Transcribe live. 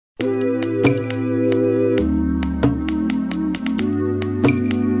Hey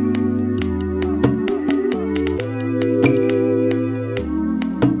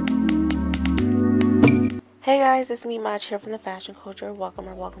guys, it's me, Maj, here from the Fashion Culture. Welcome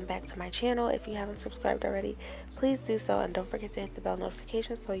back to my channel. If you haven't subscribed already, please do so, and don't forget to hit the bell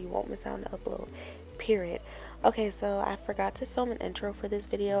notification so you won't miss out on the upload, period. Okay, so I forgot to film an intro for this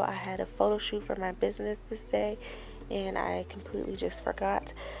video. I had a photo shoot for my business this day, and I completely just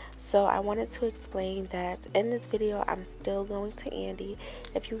forgot. So I wanted to explain that in this video, I'm still going to Andy.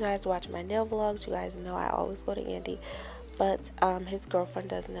 If you guys watch my nail vlogs, you guys know I always go to Andy. But his girlfriend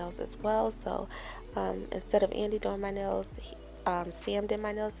does nails as well, so instead of Andy doing my nails, Sam did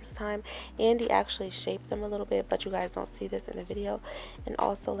my nails this time. Andy actually shaped them a little bit, but you guys don't see this in the video. And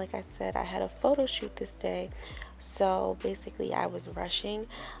also, like I said, I had a photo shoot this day, so basically I was rushing,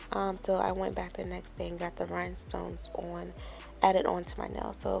 so I went back the next day and got the rhinestones added onto my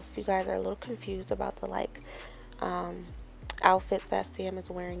nails. So if you guys are a little confused about the outfits that Sam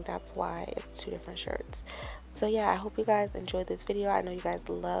is wearing, that's why it's two different shirts. So yeah, I hope you guys enjoyed this video. I know you guys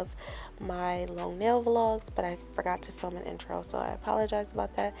love my long nail vlogs, but I forgot to film an intro, so I apologize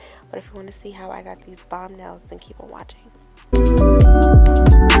about that. But if you want to see how I got these bomb nails, then keep on watching.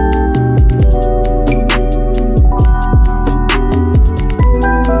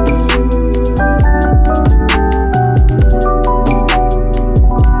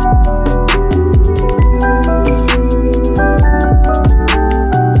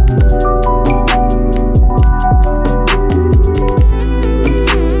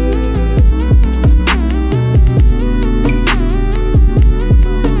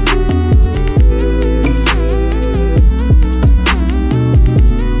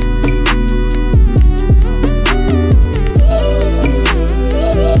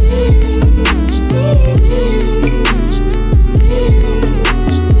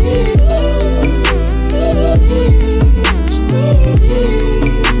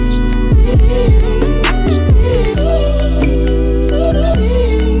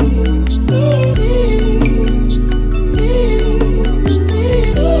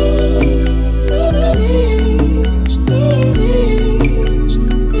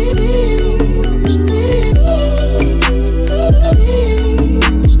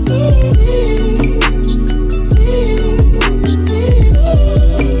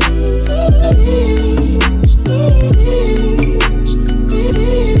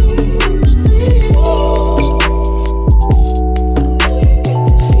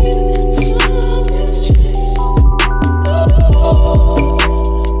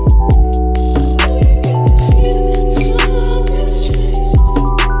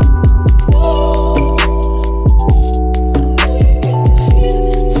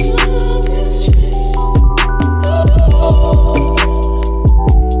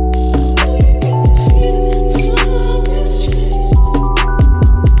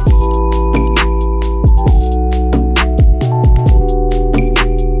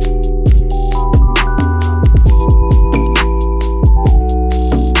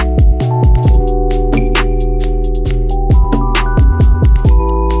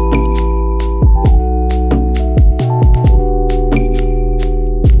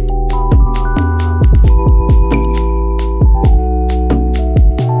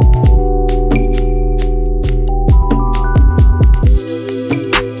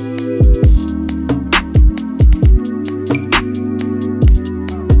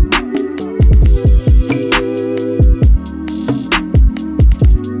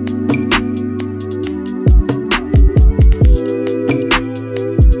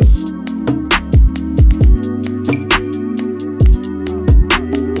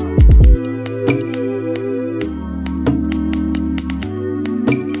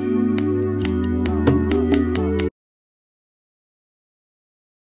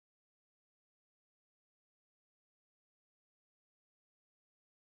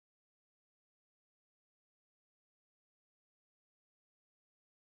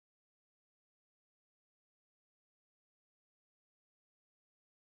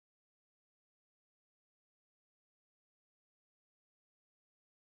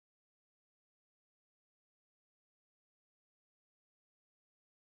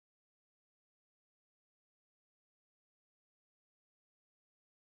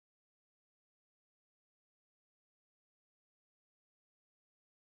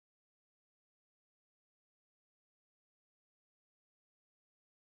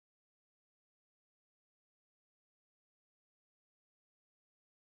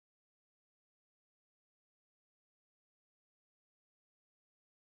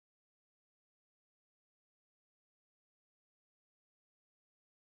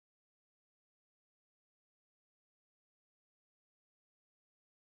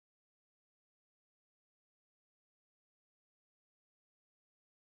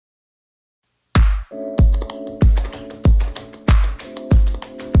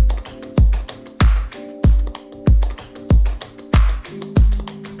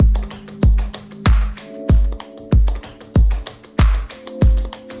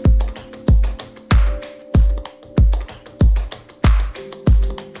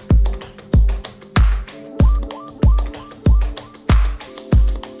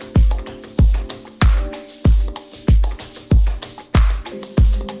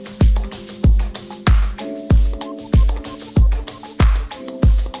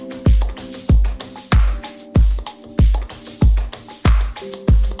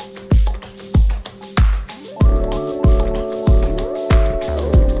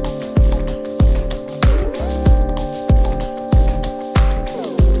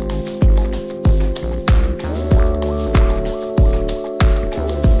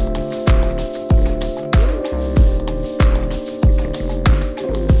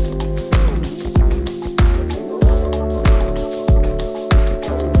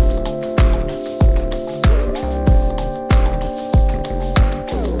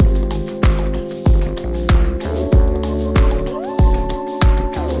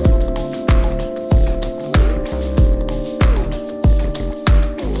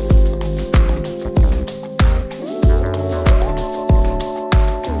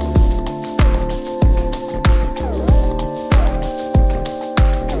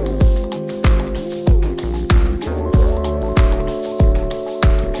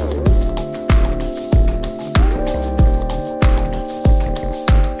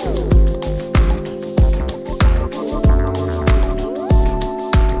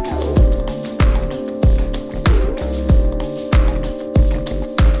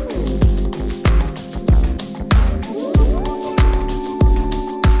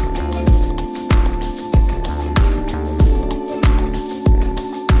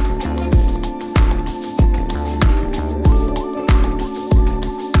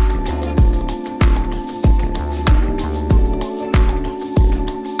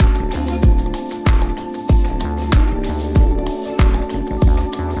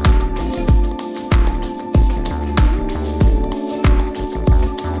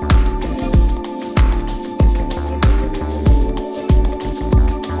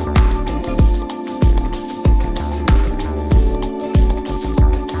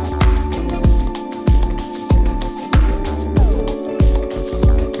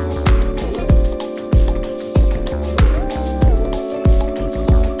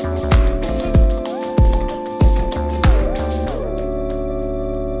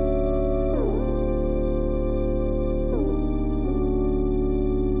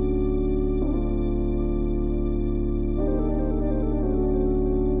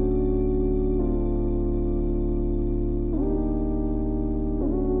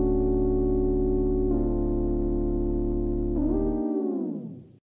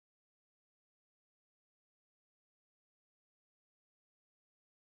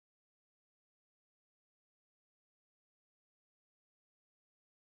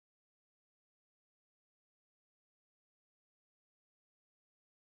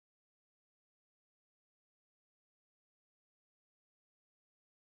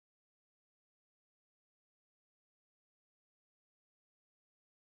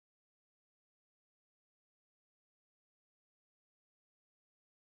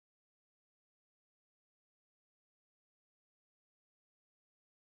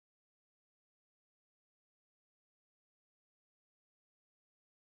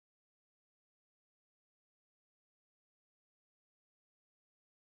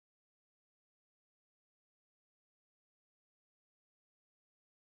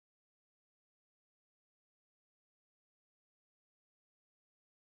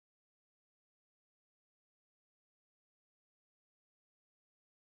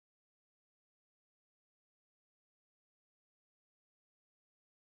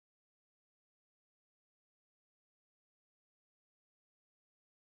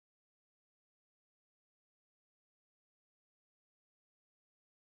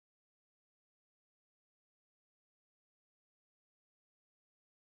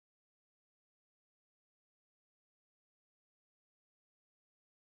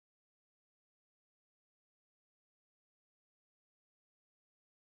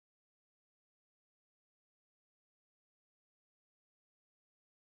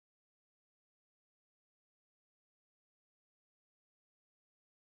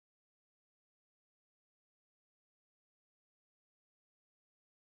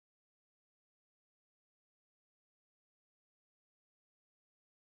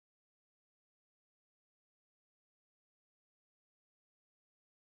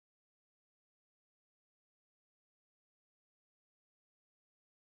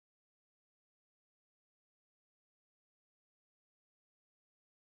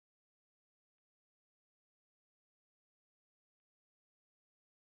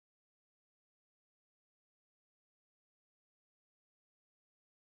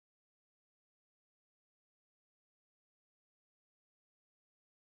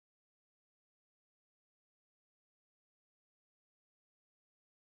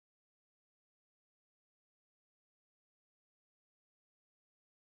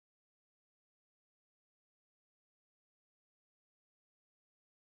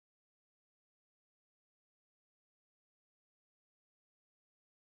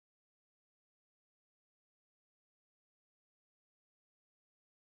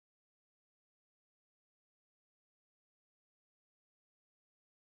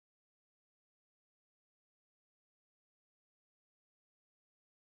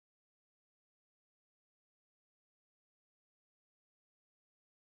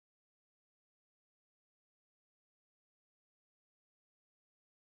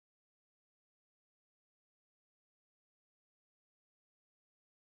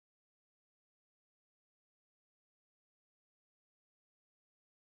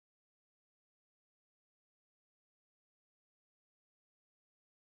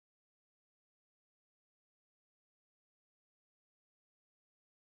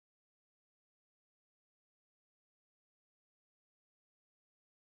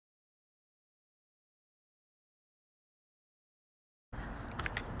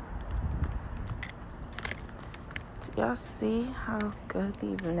 Y'all see how good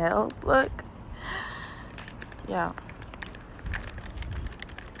these nails look? Yeah.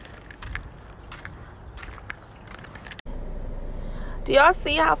 Do y'all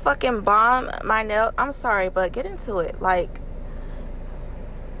see how fucking bomb my nail? I'm sorry, but get into it. Like